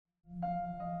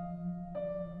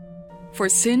For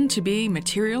sin to be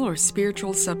material or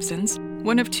spiritual substance,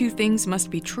 one of two things must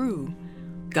be true.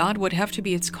 God would have to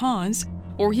be its cause,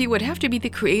 or he would have to be the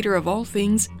creator of all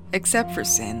things except for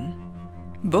sin.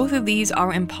 Both of these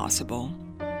are impossible.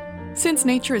 Since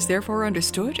nature is therefore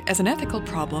understood as an ethical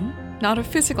problem, not a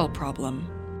physical problem.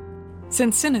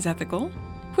 Since sin is ethical,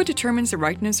 what determines the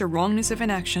rightness or wrongness of an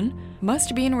action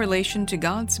must be in relation to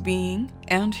God's being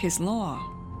and his law.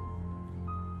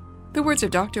 The words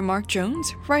of Dr. Mark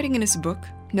Jones, writing in his book,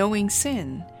 Knowing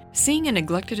Sin, Seeing and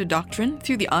Neglected a Doctrine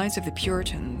Through the Eyes of the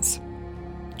Puritans.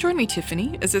 Join me,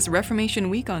 Tiffany, as this Reformation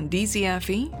Week on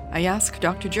DZFE, I ask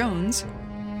Dr. Jones,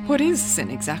 what is sin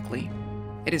exactly?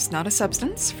 It is not a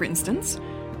substance, for instance.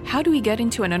 How do we get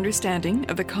into an understanding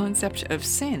of the concept of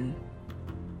sin?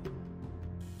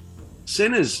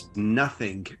 Sin is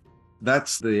nothing.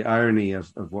 That's the irony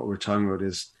of what we're talking about,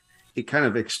 is it kind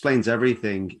of explains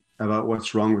everything about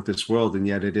what's wrong with this world, and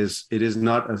yet it is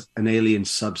not an alien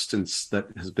substance that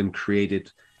has been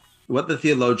created. What the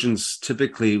theologians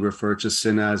typically refer to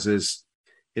sin as is,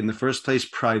 in the first place,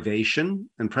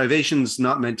 privation. And privation is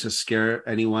not meant to scare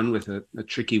anyone with a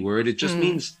tricky word. It just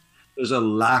means there's a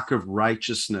lack of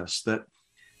righteousness. That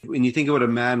when you think about a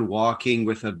man walking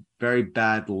with a very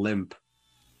bad limp,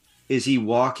 is he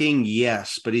walking?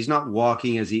 Yes, but he's not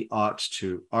walking as he ought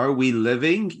to. Are we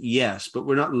living? Yes, but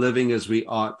we're not living as we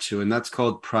ought to. And that's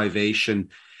called privation.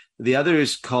 The other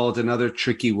is called, another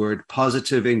tricky word,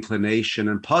 positive inclination.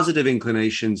 And positive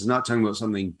inclination is not talking about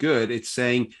something good. It's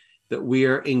saying that we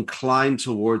are inclined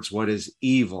towards what is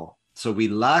evil. So we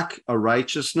lack a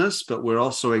righteousness, but we're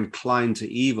also inclined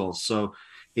to evil. So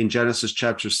in Genesis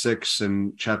chapter 6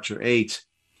 and chapter 8,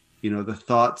 the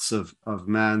thoughts of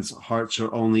man's hearts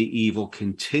are only evil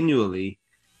continually,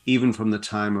 even from the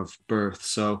time of birth.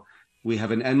 So we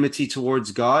have an enmity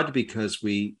towards God because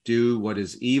we do what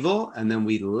is evil, and then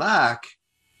we lack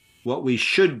what we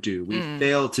should do. We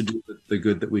fail to do the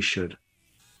good that we should.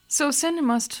 So sin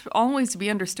must always be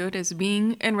understood as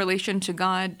being in relation to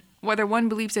God, whether one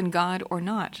believes in God or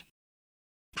not.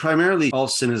 Primarily, all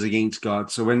sin is against God.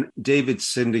 So when David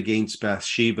sinned against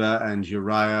Bathsheba and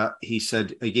Uriah, he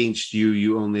said, against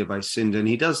you only have I sinned. And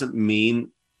he doesn't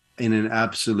mean in an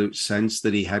absolute sense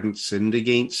that he hadn't sinned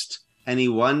against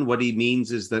anyone. What he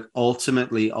means is that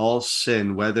ultimately all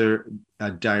sin, whether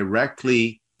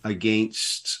directly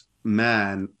against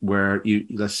man, where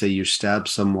let's say you stab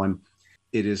someone,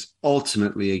 it is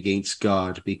ultimately against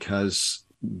God, because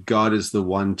God is the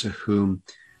one to whom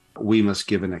we must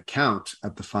give an account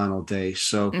at the final day.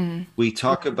 So we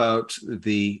talk about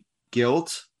the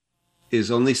guilt is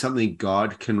only something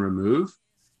God can remove.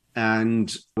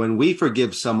 And when we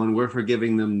forgive someone, we're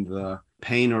forgiving them the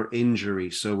pain or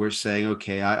injury. So we're saying,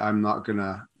 okay, I'm not going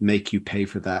to make you pay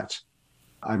for that.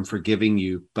 I'm forgiving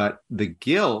you. But the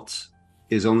guilt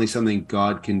is only something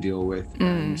God can deal with.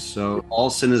 And so all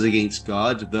sin is against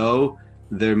God, though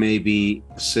there may be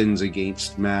sins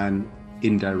against man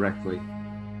indirectly.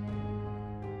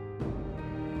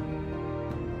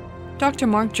 Dr.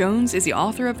 Mark Jones is the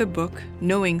author of the book,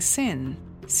 Knowing Sin,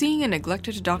 Seeing and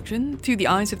Neglected a Doctrine Through the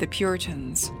Eyes of the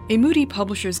Puritans, a Moody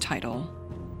Publishers title.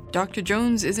 Dr.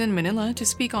 Jones is in Manila to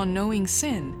speak on Knowing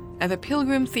Sin at the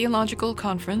Pilgrim Theological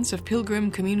Conference of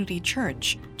Pilgrim Community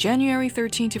Church, January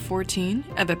 13 to 14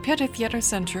 at the Pt5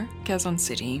 Center, Quezon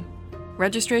City.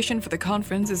 Registration for the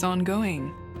conference is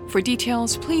ongoing. For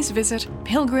details, please visit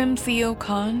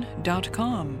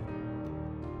pilgrimtheocon.com.